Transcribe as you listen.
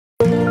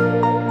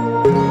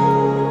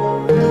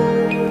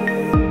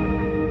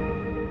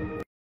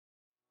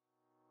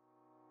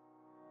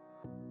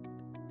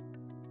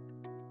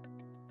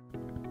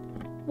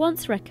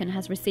Once Reckon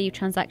has received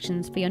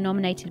transactions for your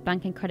nominated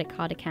bank and credit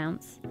card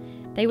accounts,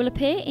 they will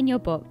appear in your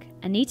book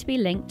and need to be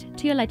linked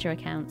to your ledger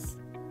accounts.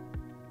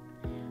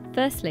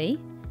 Firstly,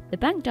 the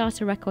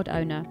BankData record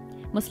owner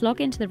must log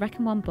into the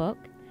Reckon One book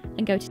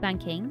and go to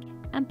Banking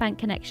and Bank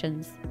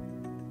Connections.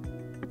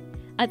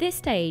 At this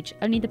stage,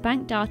 only the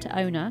BankData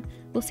owner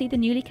will see the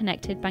newly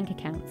connected bank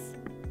accounts.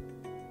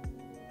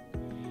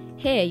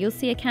 Here you'll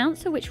see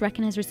accounts for which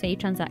Reckon has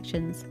received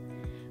transactions,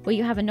 where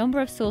you have a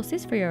number of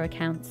sources for your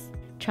accounts.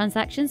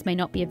 Transactions may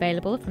not be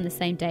available from the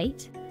same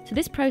date, so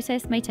this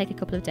process may take a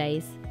couple of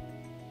days.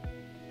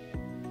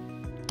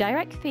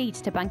 Direct feeds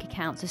to bank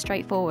accounts are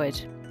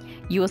straightforward.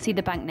 You will see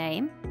the bank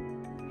name,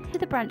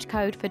 the branch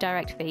code for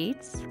direct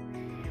feeds,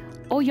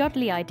 or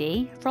Yodlee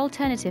ID for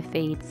alternative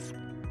feeds.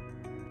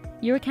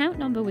 Your account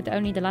number with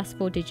only the last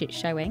 4 digits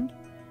showing,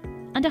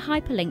 and a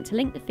hyperlink to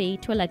link the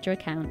feed to a ledger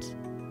account.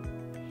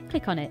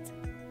 Click on it.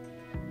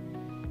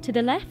 To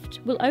the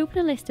left, we'll open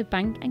a list of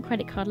bank and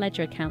credit card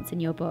ledger accounts in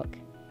your book.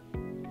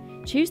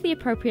 Choose the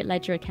appropriate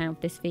ledger account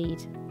for this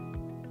feed.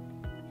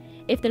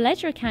 If the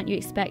ledger account you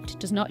expect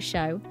does not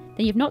show,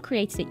 then you've not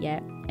created it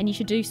yet, and you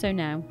should do so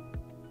now.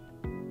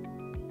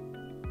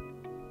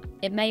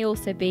 It may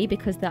also be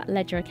because that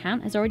ledger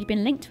account has already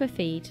been linked to a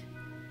feed.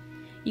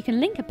 You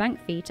can link a bank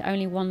feed to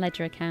only one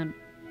ledger account,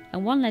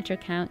 and one ledger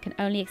account can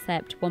only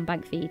accept one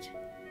bank feed.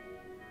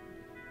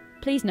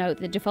 Please note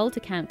that the default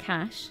account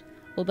cash,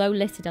 although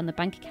listed on the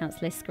bank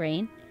accounts list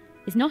screen,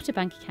 is not a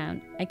bank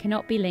account and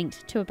cannot be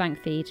linked to a bank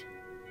feed.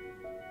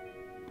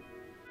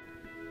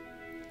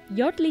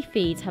 Yodlee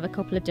feeds have a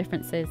couple of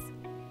differences.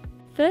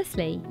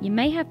 Firstly, you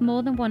may have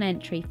more than one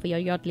entry for your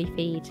Yodlee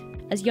feed,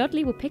 as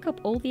Yodlee will pick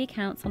up all the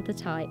accounts on the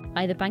type,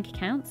 either bank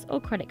accounts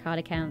or credit card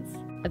accounts,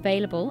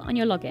 available on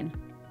your login.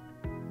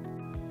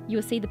 You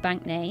will see the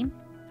bank name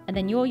and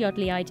then your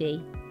Yodlee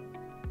ID.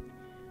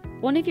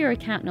 One of your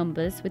account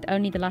numbers with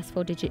only the last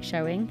 4 digits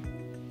showing,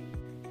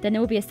 then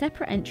there will be a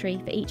separate entry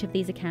for each of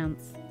these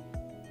accounts,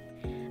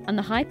 and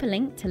the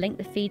hyperlink to link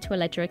the feed to a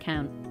ledger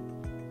account.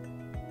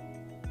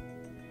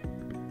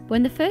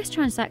 When the first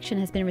transaction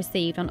has been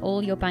received on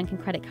all your bank and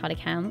credit card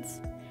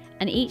accounts,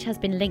 and each has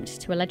been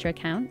linked to a ledger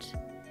account,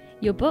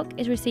 your book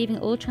is receiving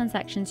all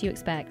transactions you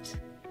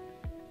expect.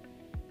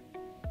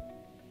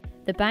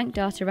 The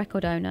BankData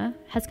record owner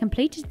has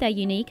completed their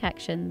unique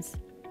actions.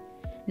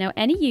 Now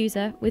any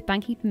user with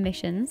banking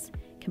permissions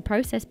can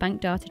process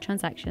BankData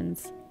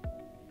transactions.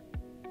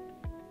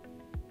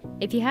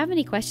 If you have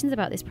any questions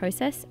about this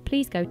process,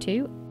 please go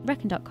to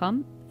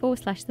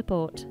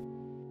reckon.com/support.